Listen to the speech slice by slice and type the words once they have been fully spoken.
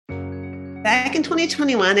Back in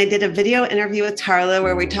 2021, I did a video interview with Tarla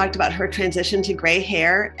where we talked about her transition to gray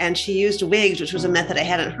hair, and she used Wigs, which was a method I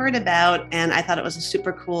hadn't heard about, and I thought it was a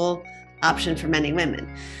super cool option for many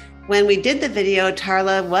women. When we did the video,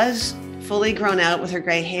 Tarla was fully grown out with her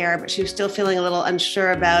gray hair, but she was still feeling a little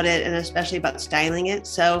unsure about it, and especially about styling it.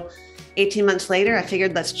 So 18 months later, I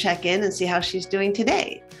figured let's check in and see how she's doing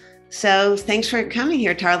today. So thanks for coming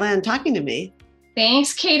here, Tarla, and talking to me.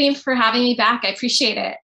 Thanks, Katie, for having me back. I appreciate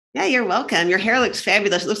it. Yeah, you're welcome. Your hair looks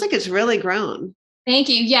fabulous. It looks like it's really grown. Thank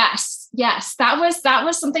you. Yes. That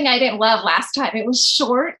was something I didn't love last time. It was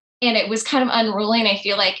short and it was kind of unruly. And I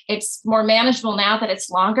feel like it's more manageable now that it's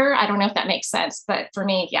longer. I don't know if that makes sense, but for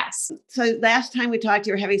me, yes. So last time we talked,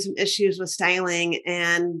 you were having some issues with styling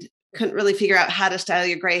and couldn't really figure out how to style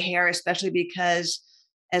your gray hair, especially because,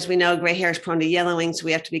 as we know, gray hair is prone to yellowing. So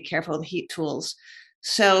we have to be careful with heat tools.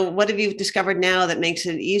 So what have you discovered now that makes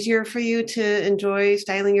it easier for you to enjoy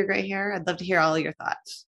styling your gray hair? I'd love to hear all of your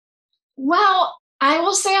thoughts. Well, I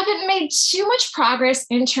will say I haven't made too much progress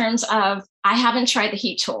in terms of I haven't tried the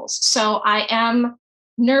heat tools. So I am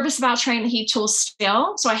nervous about trying the heat tools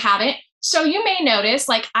still. So I haven't. So you may notice,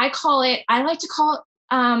 like I like to call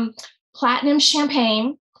it platinum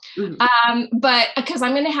champagne. But because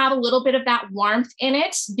I'm going to have a little bit of that warmth in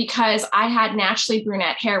it because I had naturally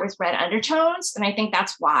brunette hair with red undertones. And I think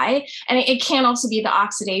that's why. And it can also be the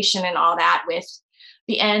oxidation and all that with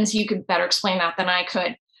the ends. You could better explain that than I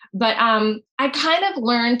could. But I kind of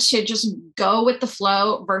learned to just go with the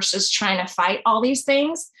flow versus trying to fight all these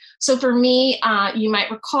things. So for me, you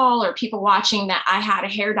might recall, or people watching, that I had a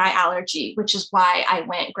hair dye allergy, which is why I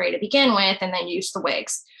went gray to begin with and then used the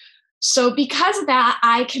wigs. So because of that,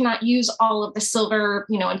 I cannot use all of the silver,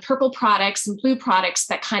 and purple products and blue products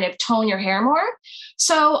that kind of tone your hair more.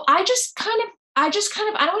 So I don't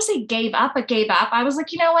want to say gave up, but gave up. I was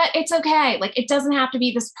like, you know what? It's okay. Like, it doesn't have to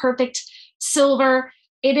be this perfect silver.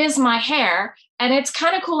 It is my hair. And it's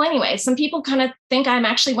kind of cool anyway. Some people kind of think I'm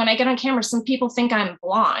actually, when I get on camera, some people think I'm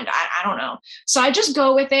blonde. I don't know. So I just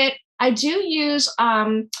go with it. I do use,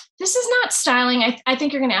 this is not styling. I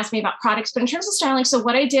think you're going to ask me about products, but in terms of styling, so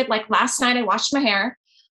what I did, like last night, I washed my hair.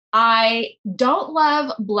 I don't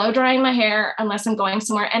love blow drying my hair unless I'm going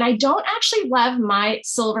somewhere. And I don't actually love my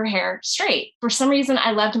silver hair straight. For some reason,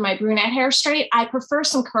 I loved my brunette hair straight. I prefer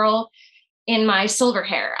some curl in my silver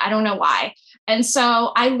hair. I don't know why. And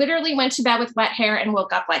so I literally went to bed with wet hair and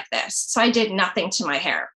woke up like this. So I did nothing to my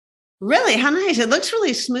hair. Really? How nice. It looks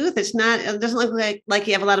really smooth. It doesn't look like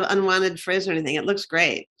you have a lot of unwanted frizz or anything. It looks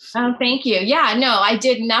great. Oh, thank you. Yeah, no, I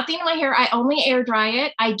did nothing to my hair. I only air dry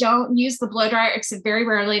it. I don't use the blow dryer except very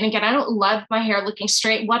rarely. And again, I don't love my hair looking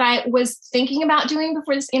straight. What I was thinking about doing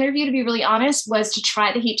before this interview, to be really honest, was to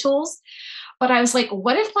try the heat tools. But I was like,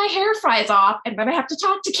 what if my hair fries off and then I have to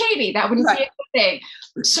talk to Katie? That wouldn't be a good thing.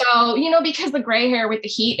 So, because the gray hair with the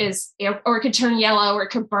heat is, or it could turn yellow or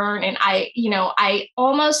it could burn. And I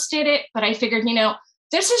almost did it, but I figured,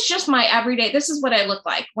 this is just my everyday. This is what I look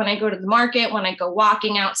like when I go to the market, when I go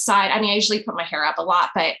walking outside. I mean, I usually put my hair up a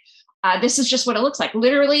lot, but this is just what it looks like.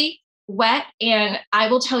 Literally wet. And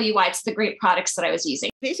I will tell you why. It's the great products that I was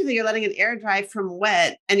using. Basically, you're letting it air dry from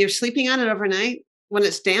wet and you're sleeping on it overnight when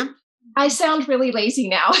it's damp. I sound really lazy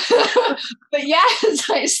now, but yes,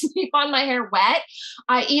 I sleep on my hair wet.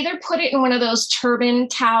 I either put it in one of those turban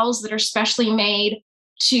towels that are specially made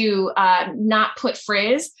to not put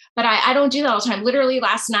frizz, but I don't do that all the time. Literally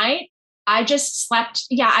last night, I just slept.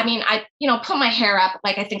 Yeah. I mean, I put my hair up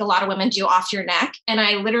like I think a lot of women do off your neck. And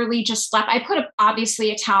I literally just slept. I put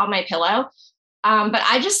obviously a towel on my pillow, but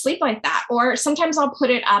I just sleep like that. Or sometimes I'll put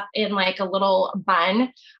it up in like a little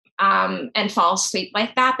bun and fall asleep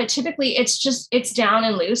like that. But typically it's down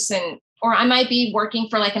and loose, or I might be working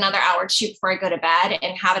for like another hour or two before I go to bed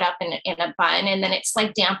and have it up in a bun. And then it's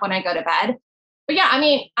like damp when I go to bed. But yeah, I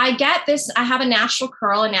mean, I get this. I have a natural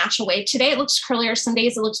curl, a natural wave. Today it looks curlier. Some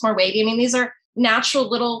days it looks more wavy. I mean, these are natural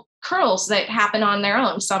little curls that happen on their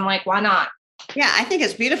own. So I'm like, why not? Yeah, I think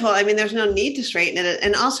it's beautiful. I mean, there's no need to straighten it.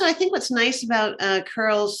 And also I think what's nice about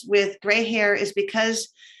curls with gray hair is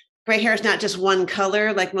because gray hair is not just one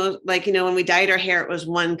color, when we dyed our hair, it was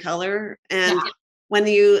one color. And when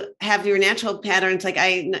you have your natural patterns, like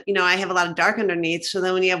I have a lot of dark underneath. So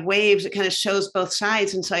then when you have waves, it kind of shows both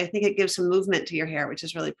sides. And so I think it gives some movement to your hair, which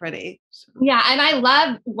is really pretty. So. Yeah. And I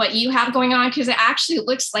love what you have going on because it actually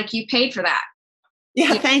looks like you paid for that.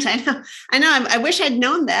 Yeah, thanks. I know. I wish I'd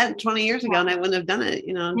known that 20 years ago and I wouldn't have done it,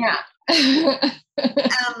 Yeah.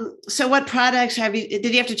 So what products did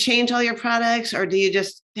you have to change all your products, or do you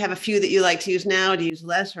just have a few that you like to use now? Do you use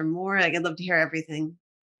less or more? Like, I'd love to hear everything.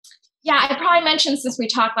 Yeah, I probably mentioned since we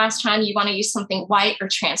talked last time, you want to use something white or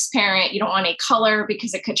transparent. You don't want any color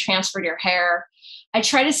because it could transfer to your hair. I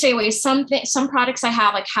try to stay away. Some products I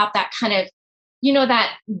have like have that kind of,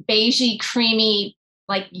 that beigey, creamy,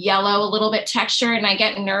 like yellow, a little bit texture, and I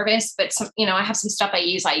get nervous. But I have some stuff I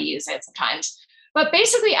use it sometimes. But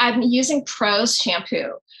basically, I'm using Prose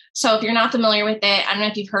shampoo. So if you're not familiar with it, I don't know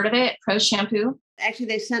if you've heard of it, Prose shampoo. Actually,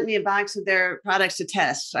 they sent me a box of their products to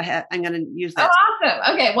test. So I'm going to use Oh, that.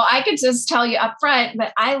 awesome. Okay. Well, I could just tell you up front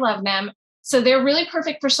that I love them. So they're really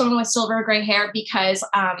perfect for someone with silver or gray hair because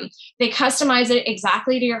they customize it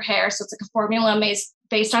exactly to your hair. So it's like a formula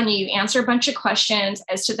based on you. You answer a bunch of questions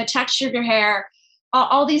as to the texture of your hair,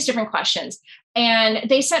 all these different questions. And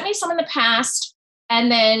they sent me some in the past.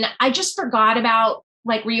 And then I just forgot about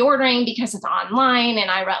like reordering because it's online and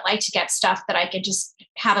I like to get stuff that I could just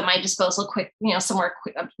have at my disposal quick, somewhere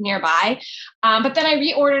quick, nearby. But then I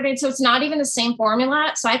reordered it. So it's not even the same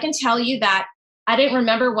formula. So I can tell you that I didn't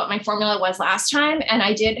remember what my formula was last time. And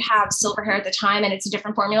I did have silver hair at the time and it's a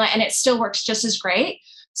different formula and it still works just as great.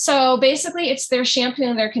 So basically it's their shampoo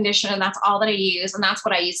and their conditioner and that's all that I use. And that's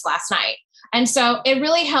what I used last night. And so it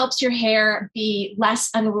really helps your hair be less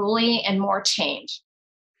unruly and more tamed.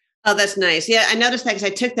 Oh, that's nice. Yeah, I noticed that because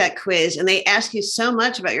I took that quiz and they ask you so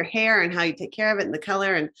much about your hair and how you take care of it and the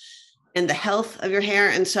color and the health of your hair.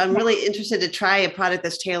 And so I'm really interested to try a product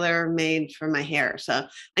that's tailor made for my hair. So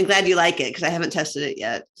I'm glad you like it because I haven't tested it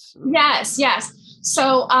yet. So. Yes.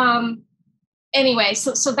 So anyway,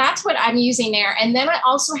 so that's what I'm using there. And then I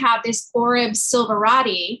also have this Orib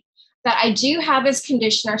Silverati that I do have as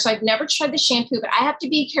conditioner. So I've never tried the shampoo, but I have to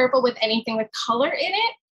be careful with anything with color in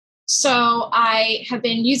it. So I have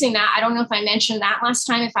been using that. I don't know if I mentioned that last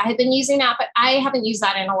time, if I had been using that, but I haven't used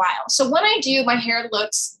that in a while. So when I do, my hair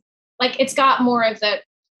looks like it's got more of the,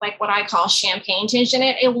 like what I call champagne tinge in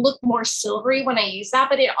it. It'll look more silvery when I use that,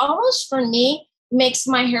 but it almost for me makes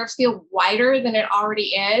my hair feel whiter than it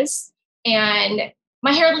already is. And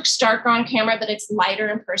my hair looks darker on camera, but it's lighter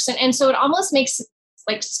in person. And so it almost makes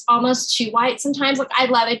like almost too white sometimes. Like I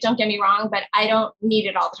love it, don't get me wrong, but I don't need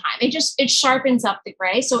it all the time. It sharpens up the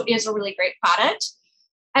gray. So it is a really great product.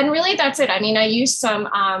 And really that's it. I mean, I use oh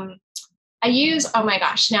my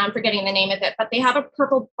gosh, now I'm forgetting the name of it, but they have a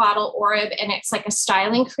purple bottle Orib and it's like a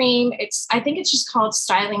styling cream. I think it's just called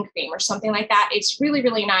styling cream or something like that. It's really,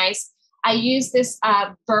 really nice. I use this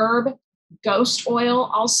Verb Ghost oil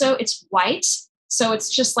also. It's white. So it's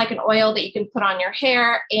just like an oil that you can put on your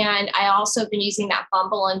hair. And I also have been using that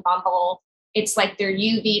Bumble and Bumble. It's like their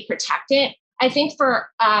UV protectant. I think for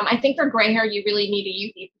gray hair, you really need a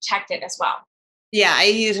UV protectant as well. Yeah, I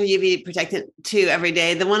use a UV protectant too every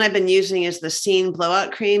day. The one I've been using is the Scene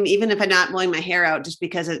Blowout Cream, even if I'm not blowing my hair out, just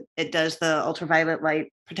because it does the ultraviolet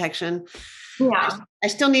light protection. Yeah. I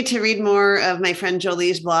still need to read more of my friend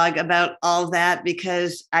Jolie's blog about all that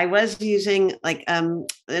because I was using like an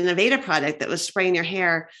Aveda product that was spraying your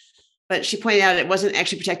hair, but she pointed out it wasn't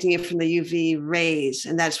actually protecting you from the UV rays,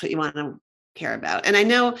 and that's what you want to care about. And I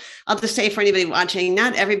know I'll just say for anybody watching,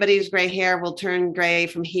 not everybody's gray hair will turn gray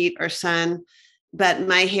from heat or sun, but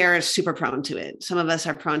my hair is super prone to it. Some of us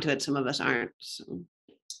are prone to it, some of us aren't. So.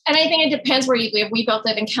 And I think it depends where you live. We both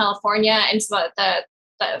live in California, and so the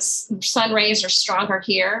sun rays are stronger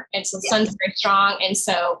here. And so the sun's very strong. And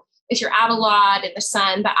so if you're out a lot in the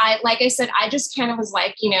sun, but like I said, I just kind of was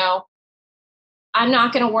like, I'm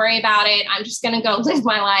not going to worry about it. I'm just going to go live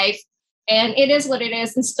my life. And it is what it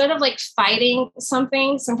is. Instead of like fighting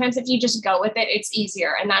something, sometimes if you just go with it, it's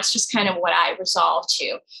easier. And that's just kind of what I resolved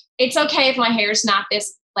to. It's okay if my hair is not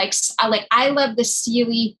this, like I love the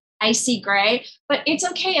sealy, icy gray, but it's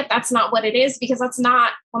okay if that's not what it is because that's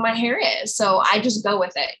not what my hair is. So I just go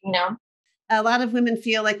with it, A lot of women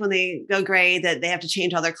feel like when they go gray that they have to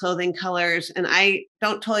change all their clothing colors. And I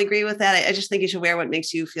don't totally agree with that. I just think you should wear what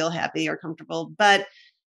makes you feel happy or comfortable. But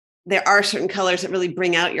there are certain colors that really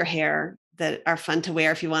bring out your hair that are fun to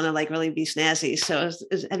wear if you want to like really be snazzy. So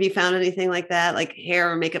have you found anything like that, like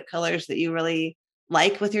hair or makeup colors that you really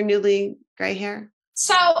like with your newly gray hair?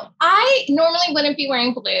 So I normally wouldn't be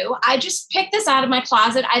wearing blue. I just picked this out of my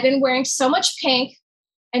closet. I've been wearing so much pink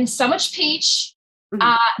and so much peach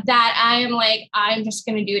that I am like, I'm just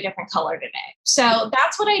going to do a different color today. So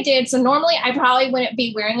that's what I did. So normally I probably wouldn't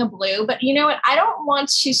be wearing a blue, but you know what? I don't want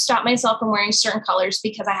to stop myself from wearing certain colors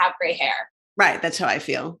because I have gray hair. Right. That's how I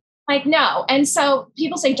feel. Like, no. And so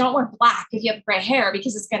people say, don't wear black if you have gray hair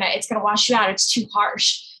because it's going to wash you out. It's too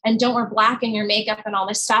harsh. And don't wear black in your makeup and all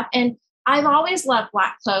this stuff. And I've always loved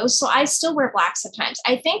black clothes, so I still wear black sometimes.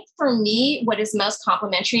 I think for me, what is most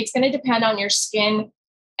complimentary, it's going to depend on your skin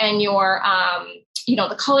and your,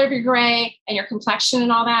 the color of your gray and your complexion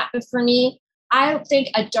and all that. But for me, I think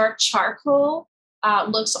a dark charcoal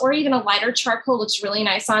looks, or even a lighter charcoal looks really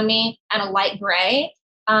nice on me, and a light gray.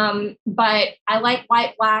 But I like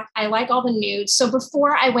white, black. I like all the nudes. So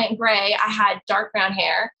before I went gray, I had dark brown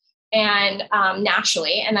hair and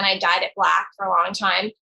naturally, and then I dyed it black for a long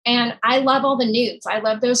time. And I love all the nudes. I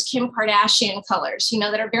love those Kim Kardashian colors,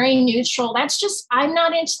 that are very neutral. That's just, I'm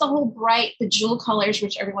not into the whole bright, the jewel colors,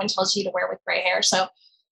 which everyone tells you to wear with gray hair. So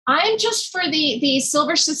I'm just for the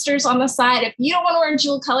silver sisters on the side. If you don't want to wear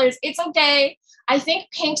jewel colors, it's okay. I think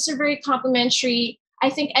pinks are very complimentary. I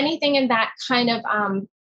think anything in that kind of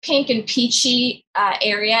pink and peachy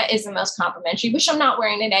area is the most complimentary, which I'm not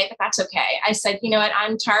wearing today, but that's okay. I said, you know what?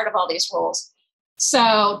 I'm tired of all these rules.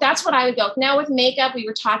 So that's what I would go with. Now with makeup, we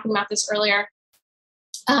were talking about this earlier.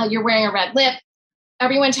 You're wearing a red lip.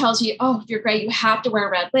 Everyone tells you, oh, if you're gray, you have to wear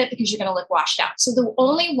a red lip because you're going to look washed out. So the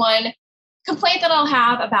only one complaint that I'll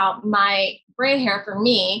have about my gray hair for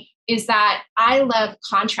me is that I love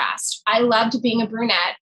contrast. I loved being a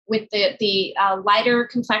brunette with the lighter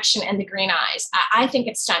complexion and the green eyes. I think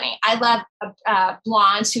it's stunning. I love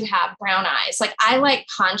blondes who have brown eyes. Like, I like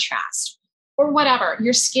contrast. Or whatever,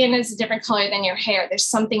 your skin is a different color than your hair. There's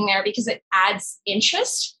something there because it adds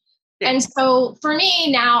interest. Yeah. And so for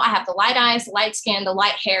me now, I have the light eyes, the light skin, the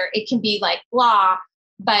light hair. It can be like blah,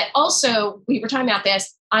 but also we were talking about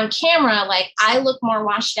this on camera. Like, I look more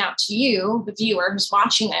washed out to you, the viewer who's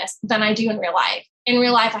watching this, than I do in real life. In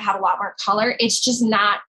real life, I have a lot more color. It's just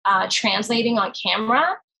not translating on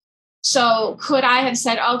camera. So could I have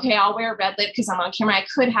said, okay, I'll wear a red lip because I'm on camera? I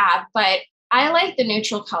could have, but I like the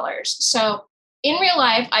neutral colors. So in real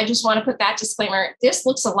life, I just want to put that disclaimer. This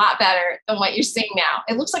looks a lot better than what you're seeing now.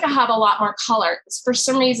 It looks like I have a lot more color. For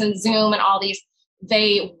some reason, Zoom and all these,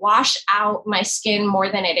 they wash out my skin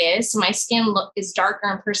more than it is. So my skin is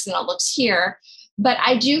darker in person than it looks here. But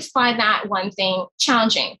I do find that one thing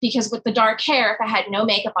challenging because with the dark hair, if I had no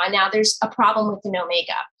makeup on, now there's a problem with the no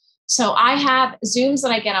makeup. So I have Zooms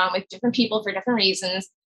that I get on with different people for different reasons.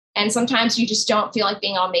 And sometimes you just don't feel like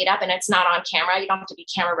being all made up and it's not on camera. You don't have to be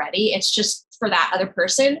camera ready. It's just for that other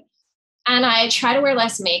person. And I try to wear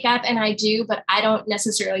less makeup, and I do, but I don't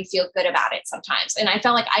necessarily feel good about it sometimes. And I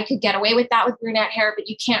felt like I could get away with that with brunette hair, but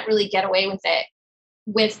you can't really get away with it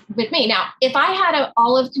with me. Now, if I had an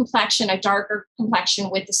olive complexion, a darker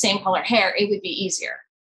complexion with the same color hair, it would be easier.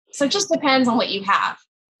 So it just depends on what you have.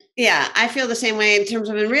 Yeah, I feel the same way in terms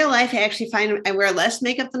of in real life. I actually find I wear less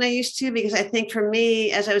makeup than I used to because I think for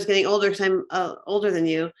me, as I was getting older, because I'm older than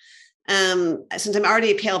you, since I'm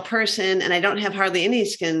already a pale person and I don't have hardly any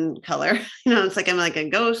skin color, it's like I'm like a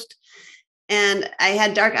ghost. And I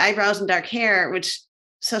had dark eyebrows and dark hair,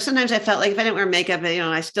 so sometimes I felt like if I didn't wear makeup,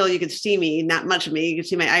 you could see me, not much of me. You could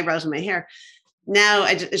see my eyebrows and my hair. Now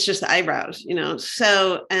it's just the eyebrows,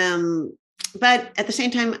 So, but at the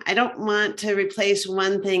same time, I don't want to replace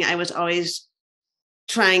one thing I was always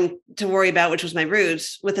trying to worry about, which was my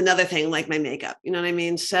roots, with another thing like my makeup. You know what I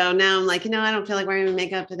mean? So now I'm like, I don't feel like wearing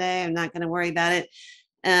makeup today. I'm not going to worry about it.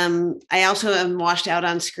 I also am washed out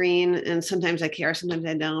on screen, and sometimes I care, sometimes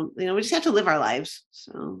I don't. We just have to live our lives.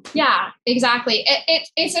 So yeah, exactly.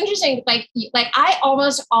 It's interesting. Like I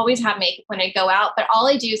almost always have makeup when I go out, but all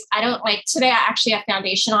I do is I don't like today. I actually have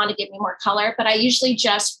foundation on to give me more color, but I usually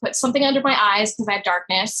just put something under my eyes because I have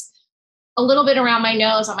darkness, a little bit around my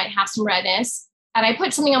nose. I might have some redness, and I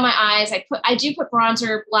put something on my eyes. I do put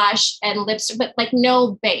bronzer, blush, and lips, but like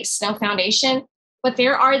no base, no foundation. But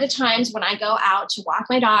there are the times when I go out to walk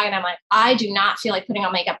my dog and I'm like, I do not feel like putting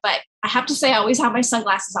on makeup, but I have to say I always have my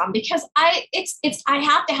sunglasses on because I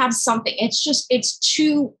have to have something. It's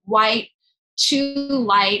too white, too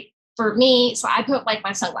light for me. So I put like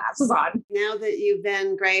my sunglasses on. Now that you've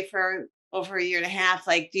been gray for over a year and a half,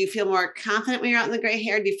 like, do you feel more confident when you're out in the gray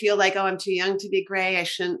hair? Do you feel like, oh, I'm too young to be gray? I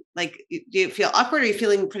shouldn't, like, do you feel awkward or are you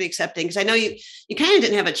feeling pretty accepting? Because I know you kind of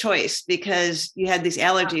didn't have a choice because you had these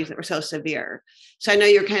allergies that were so severe. So I know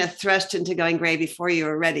you're kind of thrust into going gray before you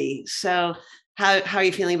were ready. So how are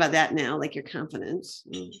you feeling about that now? Like your confidence?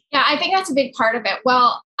 Yeah, I think that's a big part of it.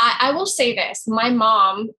 Well, I will say this. My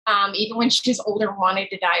mom, even when she was older, wanted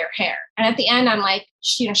to dye her hair. And at the end, I'm like,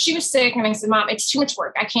 she was sick. And I said, Mom, it's too much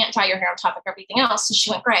work. I can't dye your hair on top of everything else. So she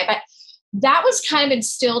went gray. But that was kind of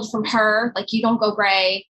instilled from her, like, you don't go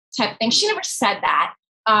gray type of thing. She never said that.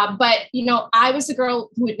 But, I was the girl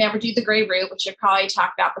who would never do the gray route, which I've probably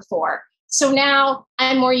talked about before. So now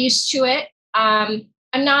I'm more used to it.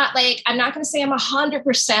 I'm not going to say I'm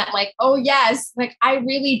 100% like, oh yes, like I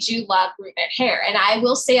really do love brunette hair. And I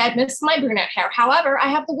will say I miss my brunette hair. However, I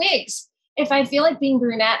have the wigs. If I feel like being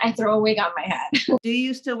brunette, I throw a wig on my head. Do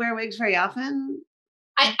you still wear wigs very often?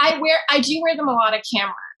 I do wear them a lot of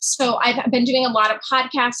camera. So I've been doing a lot of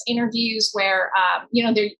podcast interviews where,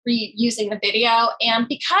 they're reusing the video. And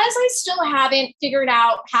because I still haven't figured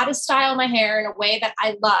out how to style my hair in a way that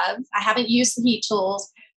I love, I haven't used the heat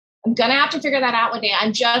tools. I'm going to have to figure that out one day.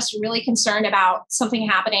 I'm just really concerned about something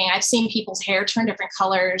happening. I've seen people's hair turn different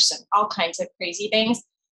colors and all kinds of crazy things.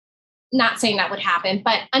 Not saying that would happen,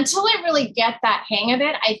 but until I really get that hang of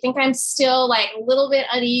it, I think I'm still like a little bit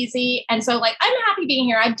uneasy. And so like, I'm happy being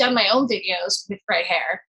here. I've done my own videos with gray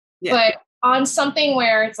hair, but on something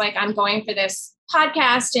where it's like, I'm going for this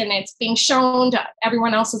podcast and it's being shown to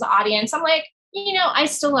everyone else's audience, I'm like, I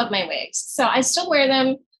still love my wigs. So I still wear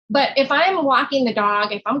them. But if I'm walking the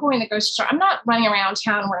dog, if I'm going to the grocery store, I'm not running around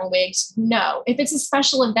town wearing wigs. No. If it's a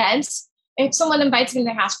special event, if someone invites me to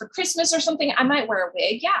their house for Christmas or something, I might wear a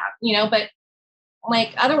wig. Yeah. But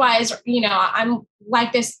like otherwise, I'm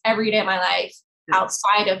like this every day of my life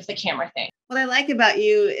outside of the camera thing. What I like about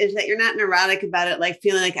you is that you're not neurotic about it, like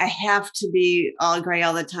feeling like I have to be all gray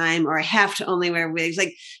all the time, or I have to only wear wigs.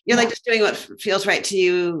 Like you're like just doing what feels right to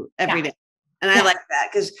you every day. And I like that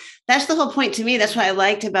because that's the whole point to me. That's what I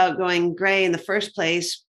liked about going gray in the first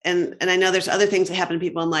place. And I know there's other things that happen to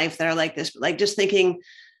people in life that are like this, but like just thinking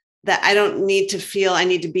that I don't need to feel I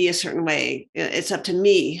need to be a certain way. It's up to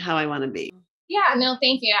me how I want to be. Yeah, no,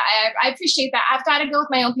 thank you. I appreciate that. I've got to go with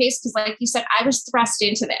my own pace because like you said, I was thrust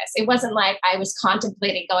into this. It wasn't like I was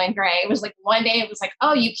contemplating going gray. It was like one day it was like,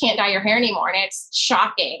 oh, you can't dye your hair anymore. And it's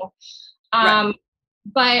shocking. Right.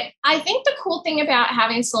 But I think the cool thing about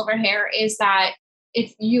having silver hair is that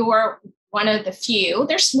if you're one of the few,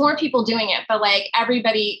 there's more people doing it, but like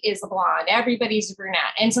everybody is a blonde, everybody's a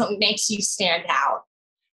brunette. And so it makes you stand out.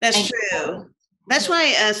 That's true. That's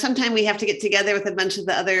why sometimes we have to get together with a bunch of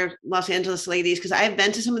the other Los Angeles ladies, because I've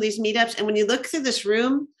been to some of these meetups. And when you look through this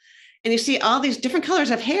room and you see all these different colors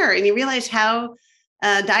of hair and you realize how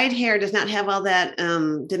dyed hair does not have all that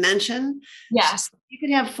dimension. Yes. So you could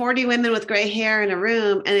have 40 women with gray hair in a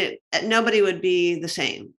room and nobody would be the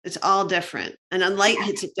same. It's all different. And light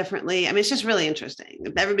hits it differently. I mean, it's just really interesting.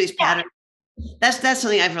 Everybody's pattern. That's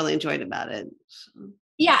something I've really enjoyed about it. So.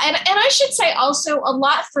 Yeah. And I should say also a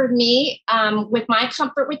lot for me with my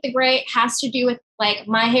comfort with the gray has to do with like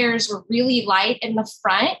my hairs are really light in the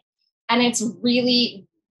front and it's really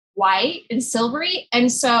white and silvery.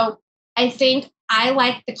 And so I think I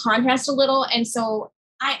like the contrast a little. And so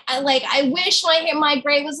I wish my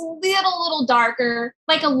gray was a little darker,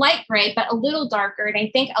 like a light gray, but a little darker. And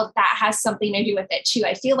I think that has something to do with it too.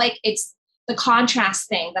 I feel like it's the contrast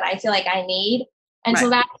thing that I feel like I need. And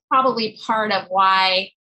so that's probably part of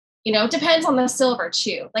why, it depends on the silver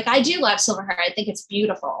too. Like I do love silver hair. I think it's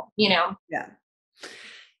beautiful, Yeah.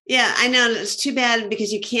 Yeah, I know. It's too bad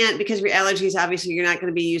because you can't, because of your allergies, obviously you're not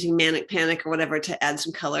going to be using Manic Panic or whatever to add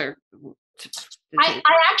some color. I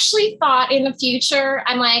actually thought in the future,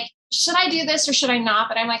 I'm like, should I do this or should I not?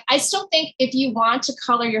 But I'm like, I still think if you want to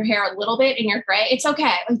color your hair a little bit in your gray, it's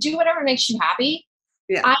okay. Like, do whatever makes you happy.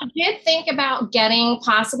 Yeah. I did think about getting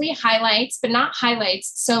possibly highlights, but not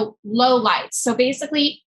highlights. So low lights. So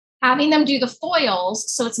basically having them do the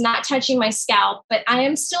foils so it's not touching my scalp. But I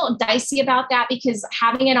am still dicey about that because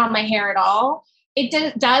having it on my hair at all,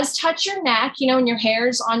 it does touch your neck, and your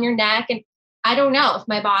hair's on your neck. And I don't know if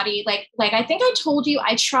my body, like I think I told you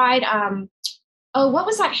I tried, what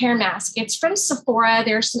was that hair mask? It's from Sephora.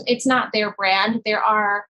 It's not their brand. There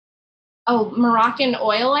are, Moroccan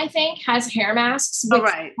Oil, I think, has hair masks with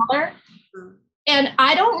color. And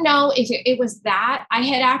I don't know if it was that. I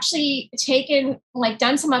had actually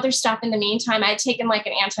done some other stuff in the meantime. I had taken like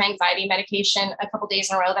an anti-anxiety medication a couple days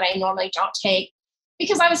in a row that I normally don't take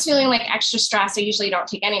because I was feeling like extra stress. I usually don't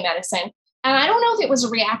take any medicine. And I don't know if it was a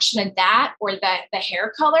reaction to that or the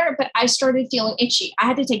hair color, but I started feeling itchy. I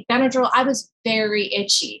had to take Benadryl. I was very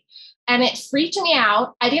itchy and it freaked me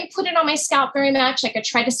out. I didn't put it on my scalp very much. Like I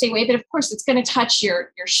tried to stay away, but of course it's going to touch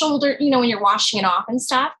your shoulder, when you're washing it off and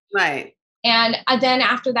stuff. Right. And then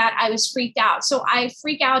after that, I was freaked out. So I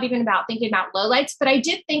freak out even about thinking about low lights, but I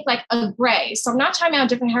did think like a gray. So I'm not talking about a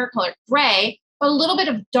different hair color, gray, but a little bit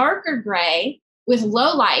of darker gray with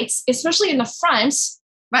low lights, especially in the front.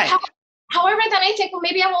 Right. However, then I think, well,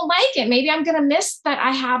 maybe I won't like it. Maybe I'm going to miss that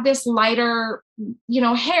I have this lighter,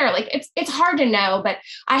 hair. Like it's hard to know, but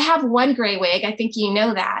I have one gray wig. I think you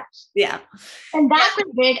know that. Yeah. And that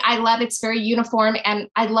gray wig, I love. It's very uniform and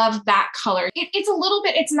I love that color. It's a little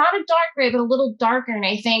bit, it's not a dark gray, but a little darker. And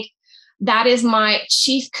I think that is my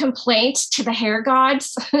chief complaint to the hair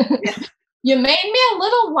gods. Yeah. You made me a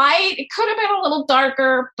little white. It could have been a little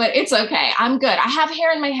darker, but it's okay. I'm good. I have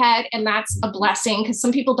hair in my head and that's a blessing because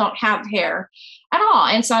some people don't have hair at all.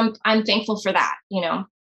 And so I'm thankful for that,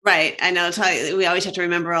 Right. I know. It's how we always have to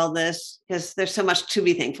remember all this because there's so much to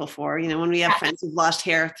be thankful for, when we have Yes. friends who've lost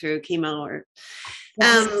hair through chemo or,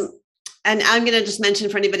 Yes. um, and I'm going to just mention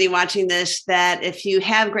for anybody watching this that if you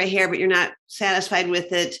have gray hair, but you're not satisfied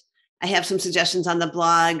with it, I have some suggestions on the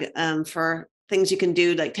blog for things you can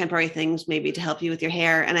do, like temporary things, maybe to help you with your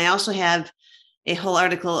hair. And I also have a whole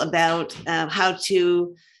article about how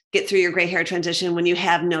to get through your gray hair transition when you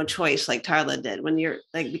have no choice, like Tarla did, when you're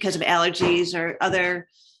like, because of allergies or other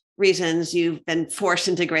reasons, you've been forced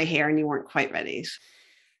into gray hair and you weren't quite ready.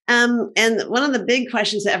 And one of the big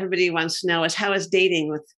questions that everybody wants to know is how is dating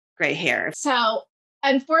with gray hair? So,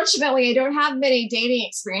 unfortunately, I don't have many dating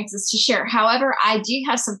experiences to share. However, I do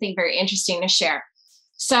have something very interesting to share.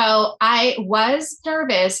 So, I was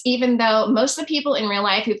nervous, even though most of the people in real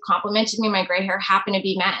life who've complimented me on my gray hair happen to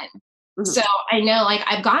be men. Mhm. So, I know like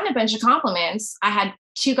I've gotten a bunch of compliments. I had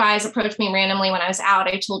two guys approach me randomly when I was out.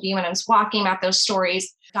 I told you when I was walking about those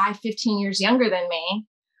stories. A guy 15 years younger than me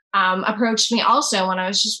approached me also when I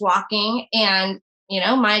was just walking, and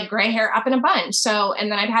my gray hair up in a bun. So,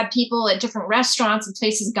 and then I've had people at different restaurants and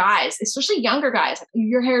places, guys, especially younger guys, like,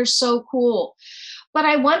 your hair is so cool. But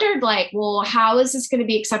I wondered, like, well, how is this going to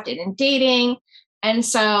be accepted in dating? And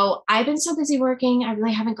so I've been so busy working, I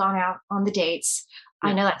really haven't gone out on the dates. I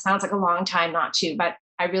Yeah. know that sounds like a long time not to, but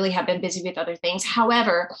I really have been busy with other things.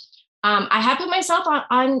 However, I have put myself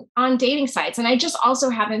on dating sites, and I just also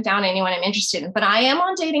haven't found anyone I'm interested in. But I am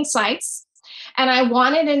on dating sites, and I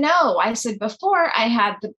wanted to know. I said before I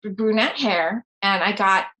had the brunette hair, and I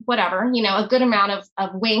got whatever, a good amount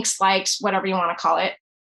of winks, likes, whatever you want to call it.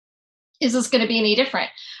 Is this going to be any different?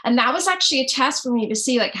 And that was actually a test for me to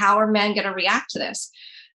see, like, how are men going to react to this.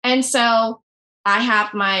 And so I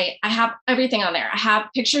have everything on there. I have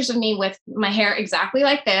pictures of me with my hair exactly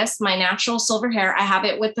like this, my natural silver hair. I have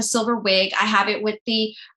it with the silver wig. I have it with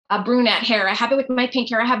the brunette hair. I have it with my pink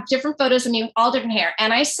hair. I have different photos of me with all different hair.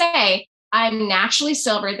 And I say, I'm naturally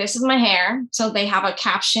silver. This is my hair. So they have a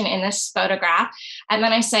caption in this photograph. And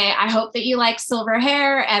then I say, I hope that you like silver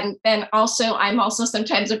hair. And then also, I'm also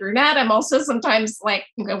sometimes a brunette. I'm also sometimes like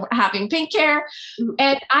having pink hair.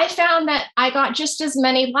 And I found that I got just as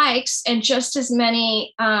many likes and just as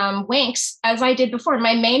many winks as I did before.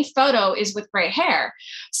 My main photo is with gray hair.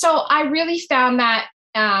 So I really found that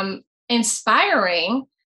inspiring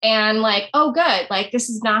and like, oh, good. Like, this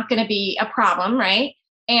is not going to be a problem, right?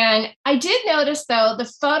 And I did notice, though, the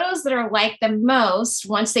photos that are liked the most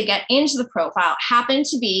once they get into the profile happen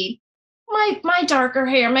to be my darker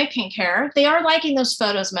hair, my pink hair. They are liking those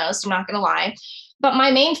photos most, I'm not going to lie. But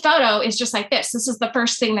my main photo is just like this. This is the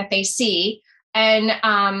first thing that they see. And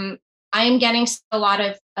I am getting a lot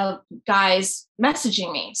of guys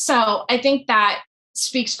messaging me. So I think that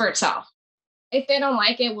speaks for itself. If they don't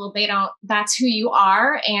like it, well, they don't, that's who you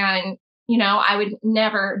are. And I would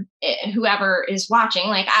never, whoever is watching,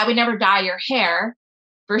 like, I would never dye your hair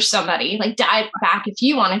for somebody. Like, dye it back if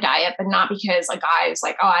you want to dye it, but not because a guy is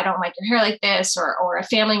like, oh, I don't like your hair like this, or a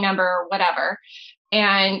family member or whatever.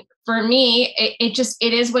 And for me,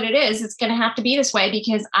 it is what it is. It's going to have to be this way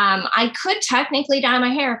because I could technically dye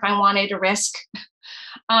my hair if I wanted to risk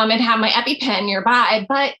and have my EpiPen nearby,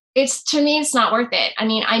 but to me, it's not worth it. I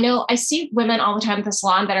mean, I know I see women all the time at the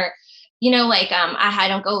salon that are, like I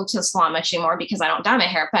don't go to the salon much anymore because I don't dye my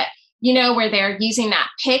hair, but where they're using that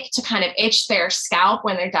pick to kind of itch their scalp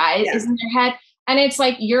when their dye is in their head. And it's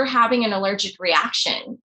like, you're having an allergic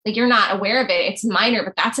reaction. Like, you're not aware of it. It's minor,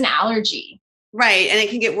 but that's an allergy. Right. And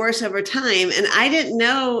it can get worse over time. And I didn't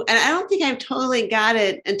know, and I don't think I've totally got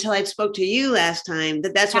it until I spoke to you last time,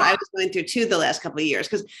 that's what I was going through too the last couple of years.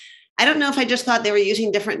 Because I don't know if I just thought they were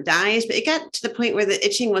using different dyes, but it got to the point where the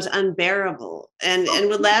itching was unbearable and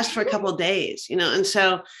would last for a couple of days, and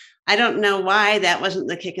so I don't know why that wasn't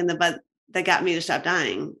the kick in the butt that got me to stop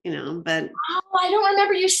dying, but I don't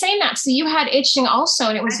remember you saying that. So you had itching also,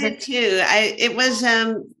 and it was I did too. It was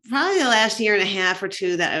probably the last year and a half or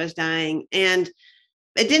two that I was dying, and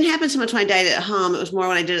it didn't happen so much when I dyed it at home. It was more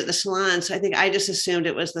when I did it at the salon. So I think I just assumed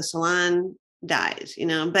it was the salon dyes,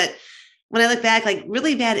 but when I look back, like,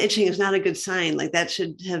 really bad itching is not a good sign. Like, that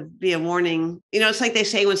should be a warning. It's like they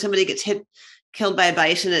say when somebody gets killed by a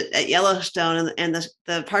bison at Yellowstone, and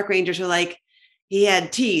the park rangers are like, he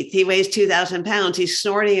had teeth, he weighs 2,000 pounds, he's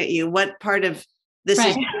snorting at you. What part of this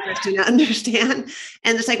is dangerous? Do you not understand?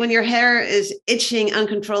 And it's like when your hair is itching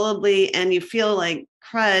uncontrollably and you feel like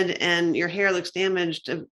crud and your hair looks damaged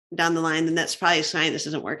down the line, then that's probably a sign this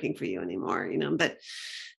isn't working for you anymore, but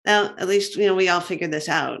at least, we all figured this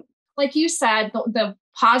out. Like you said, the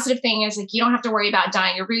positive thing is like, you don't have to worry about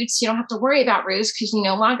dyeing your roots. You don't have to worry about roots because you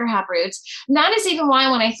no longer have roots. And that is even why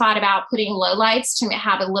when I thought about putting low lights to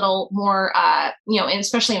have a little more, and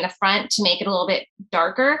especially in the front to make it a little bit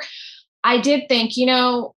darker, I did think,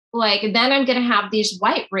 like, then I'm going to have these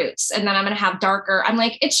white roots and then I'm going to have darker. I'm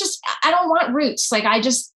like, it's just, I don't want roots. Like, I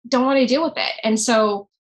just don't want to deal with it. And so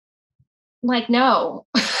like, no.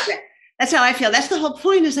 That's how I feel. That's the whole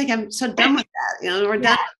point, is like, I'm so done with that. We're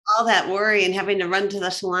done with all that worry and having to run to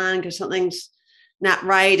the salon because something's not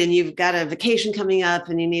right. And you've got a vacation coming up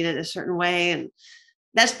and you need it a certain way. And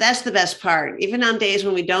that's the best part. Even on days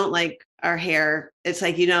when we don't like our hair, it's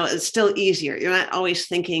like, it's still easier. You're not always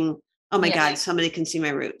thinking, oh my God, somebody can see my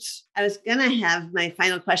roots. I was going to have my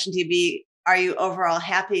final question to you be, are you overall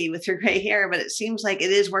happy with your gray hair? But it seems like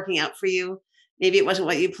it is working out for you. Maybe it wasn't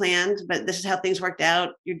what you planned, but this is how things worked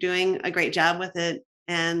out. You're doing a great job with it.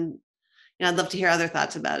 And I'd love to hear other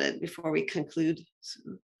thoughts about it before we conclude. So.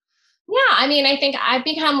 Yeah. I mean, I think I've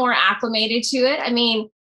become more acclimated to it. I mean,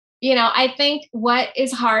 I think what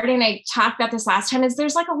is hard, and I talked about this last time, is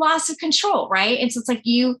there's like a loss of control, right? And so it's like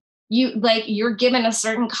you're given a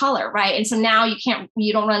certain color, right? And so now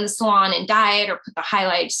you don't run the salon and dye it or put the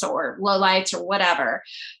highlights or low lights or whatever.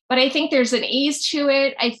 But I think there's an ease to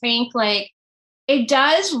it. I think like it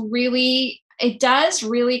does really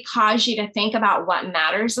cause you to think about what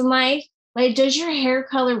matters in life. Like, does your hair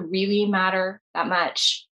color really matter that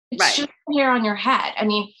much? It's just the hair on your head. I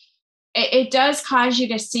mean, it does cause you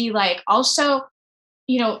to see, like, also,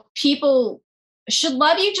 people should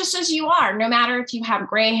love you just as you are, no matter if you have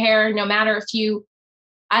gray hair, no matter if you,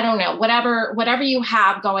 I don't know, whatever you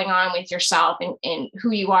have going on with yourself and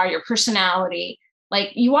who you are, your personality,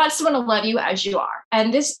 like, you want someone to love you as you are.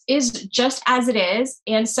 And this is just as it is.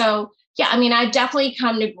 And so, yeah, I mean, I've definitely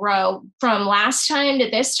come to grow from last time to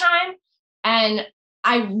this time. And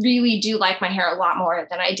I really do like my hair a lot more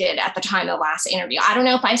than I did at the time of the last interview. I don't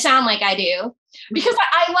know if I sound like I do, because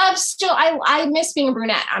I miss being a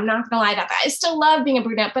brunette. I'm not going to lie about that. I still love being a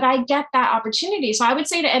brunette, but I get that opportunity. So I would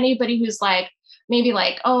say to anybody who's like, maybe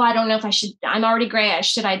like, oh, I don't know if I'm already gray.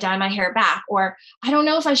 Should I dye my hair back? Or I don't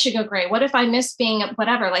know if I should go gray. What if I miss being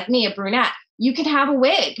whatever, like me, a brunette? You can have a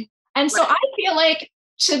wig. And so I feel like,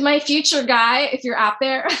 to my future guy, if you're out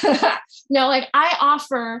there, like, I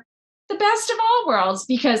offer the best of all worlds,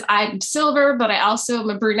 because I'm silver, but I also am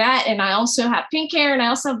a brunette, and I also have pink hair, and I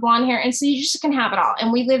also have blonde hair. And so you just can have it all.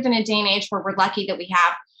 And we live in a day and age where we're lucky that we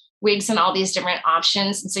have wigs and all these different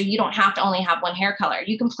options. And so you don't have to only have one hair color.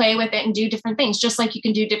 You can play with it and do different things. Just like you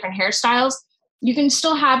can do different hairstyles, you can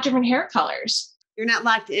still have different hair colors. You're not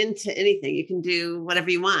locked into anything. You can do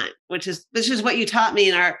whatever you want, which is what you taught me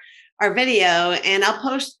in our video. And I'll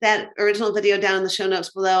post that original video down in the show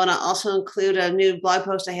notes below. And I'll also include a new blog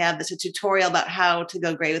post I have that's a tutorial about how to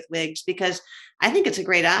go gray with wigs, because I think it's a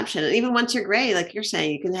great option. And even once you're gray, like you're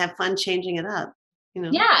saying, you can have fun changing it up.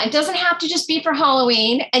 Yeah, it doesn't have to just be for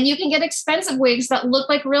Halloween. And you can get expensive wigs that look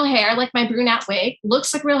like real hair, like my brunette wig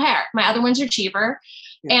looks like real hair. My other ones are cheaper.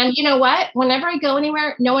 Yeah. And you know what? Whenever I go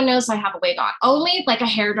anywhere, no one knows I have a wig on. Only like a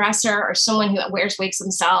hairdresser or someone who wears wigs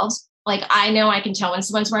themselves. Like, I know I can tell when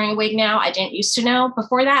someone's wearing a wig now. I didn't used to know.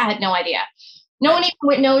 Before that, I had no idea. No one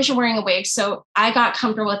even knows you're wearing a wig. So I got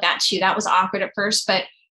comfortable with that too. That was awkward at first, but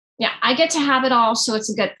yeah, I get to have it all. So it's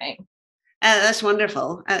a good thing. That's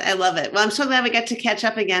wonderful. I love it. Well, I'm so glad we get to catch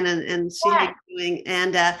up again and see how you're doing.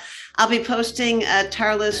 And I'll be posting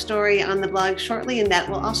Tarla's story on the blog shortly, and that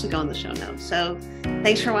will also go in the show notes. So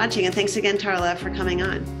thanks for watching. And thanks again, Tarla, for coming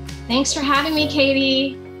on. Thanks for having me,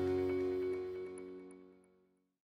 Katie.